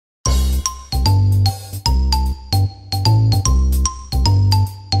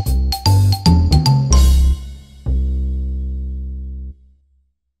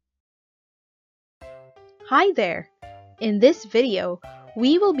Hi there! In this video,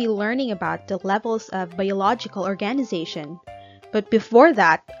 we will be learning about the levels of biological organization. But before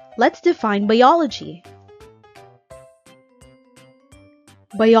that, let's define biology.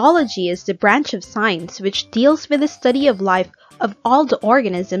 Biology is the branch of science which deals with the study of life of all the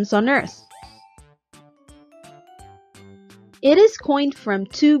organisms on Earth. It is coined from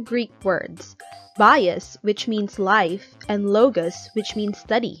two Greek words, bios, which means life, and logos, which means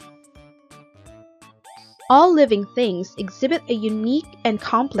study. All living things exhibit a unique and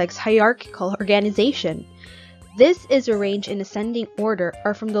complex hierarchical organization. This is arranged in ascending order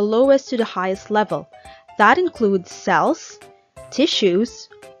or from the lowest to the highest level. That includes cells, tissues,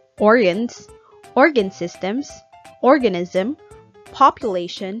 organs, organ systems, organism,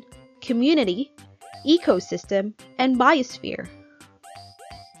 population, community, ecosystem, and biosphere.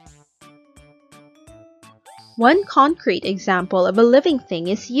 One concrete example of a living thing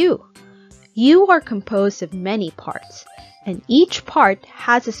is you. You are composed of many parts, and each part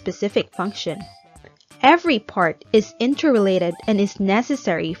has a specific function. Every part is interrelated and is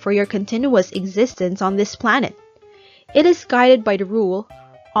necessary for your continuous existence on this planet. It is guided by the rule,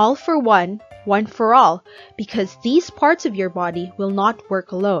 all for one, one for all, because these parts of your body will not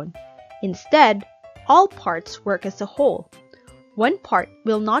work alone. Instead, all parts work as a whole. One part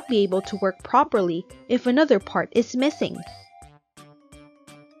will not be able to work properly if another part is missing.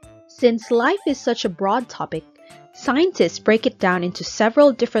 Since life is such a broad topic, scientists break it down into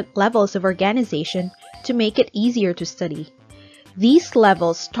several different levels of organization to make it easier to study. These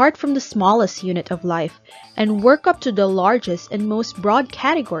levels start from the smallest unit of life and work up to the largest and most broad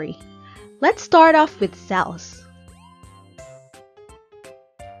category. Let's start off with cells.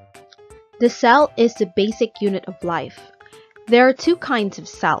 The cell is the basic unit of life. There are two kinds of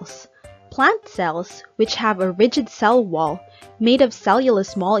cells. Plant cells, which have a rigid cell wall made of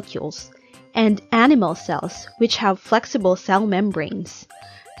cellulose molecules, and animal cells, which have flexible cell membranes.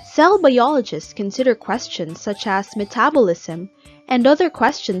 Cell biologists consider questions such as metabolism and other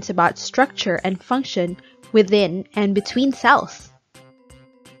questions about structure and function within and between cells.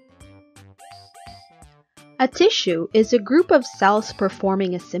 A tissue is a group of cells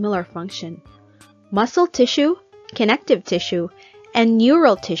performing a similar function. Muscle tissue, connective tissue, and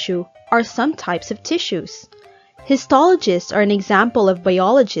neural tissue are some types of tissues. Histologists are an example of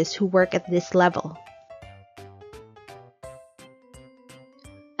biologists who work at this level.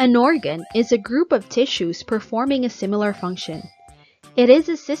 An organ is a group of tissues performing a similar function. It is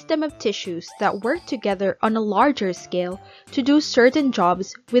a system of tissues that work together on a larger scale to do certain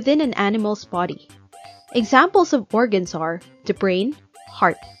jobs within an animal's body. Examples of organs are the brain,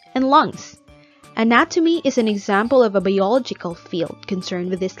 heart, and lungs. Anatomy is an example of a biological field concerned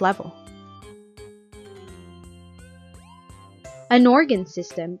with this level. An organ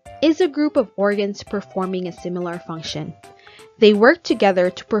system is a group of organs performing a similar function. They work together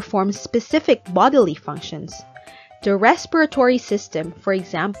to perform specific bodily functions. The respiratory system, for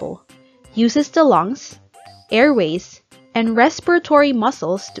example, uses the lungs, airways, and respiratory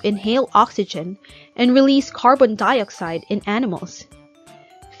muscles to inhale oxygen and release carbon dioxide in animals.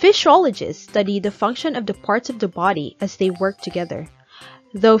 Physiologists study the function of the parts of the body as they work together.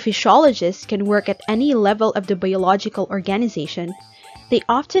 Though physiologists can work at any level of the biological organization, they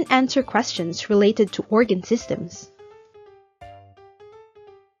often answer questions related to organ systems.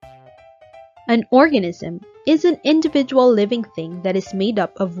 An organism is an individual living thing that is made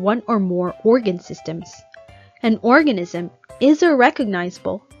up of one or more organ systems. An organism is a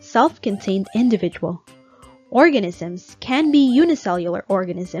recognizable, self-contained individual. Organisms can be unicellular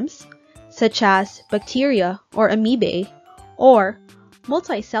organisms, such as bacteria or amoebae, or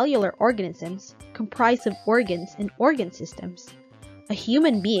multicellular organisms comprised of organs and organ systems. A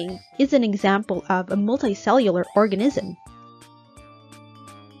human being is an example of a multicellular organism.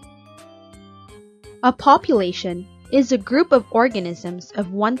 A population is a group of organisms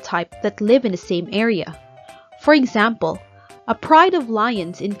of one type that live in the same area. For example, a pride of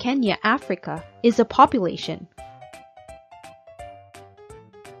lions in Kenya, Africa, is a population.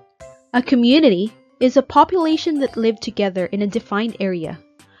 A community is a population that live together in a defined area.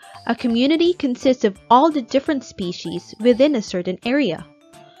 A community consists of all the different species within a certain area.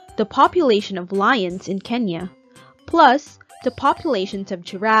 The population of lions in Kenya, plus the populations of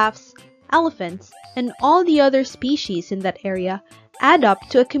giraffes, elephants, and all the other species in that area add up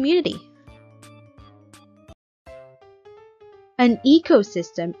to a community. An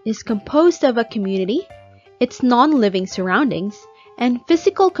ecosystem is composed of a community, its non-living surroundings, and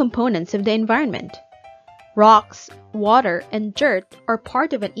physical components of the environment. Rocks, water, and dirt are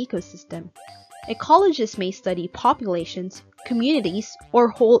part of an ecosystem. Ecologists may study populations, communities, or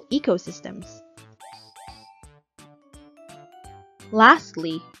whole ecosystems.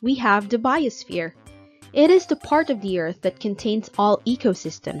 Lastly, we have the biosphere. It is the part of the Earth that contains all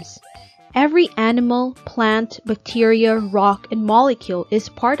ecosystems. Every animal, plant, bacteria, rock, and molecule is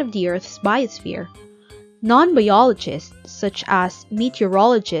part of the Earth's biosphere. Non-biologists, such as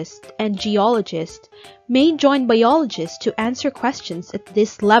meteorologists and geologists, may join biologists to answer questions at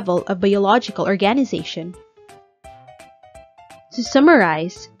this level of biological organization. To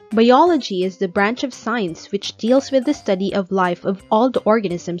summarize, biology is the branch of science which deals with the study of life of all the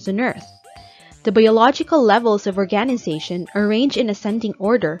organisms on Earth. The biological levels of organization, arranged in ascending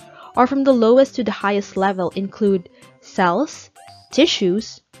order, or from the lowest to the highest level, include cells,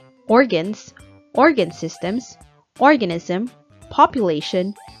 tissues, organs, organ systems, organism,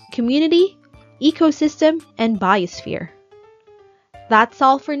 population, community, ecosystem, and biosphere. That's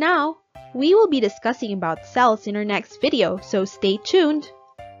all for now. We will be discussing about cells in our next video, so stay tuned.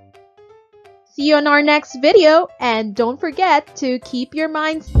 See you on our next video, and don't forget to keep your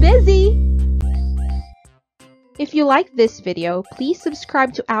minds busy! If you like this video, please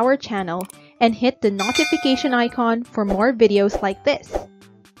subscribe to our channel and hit the notification icon for more videos like this.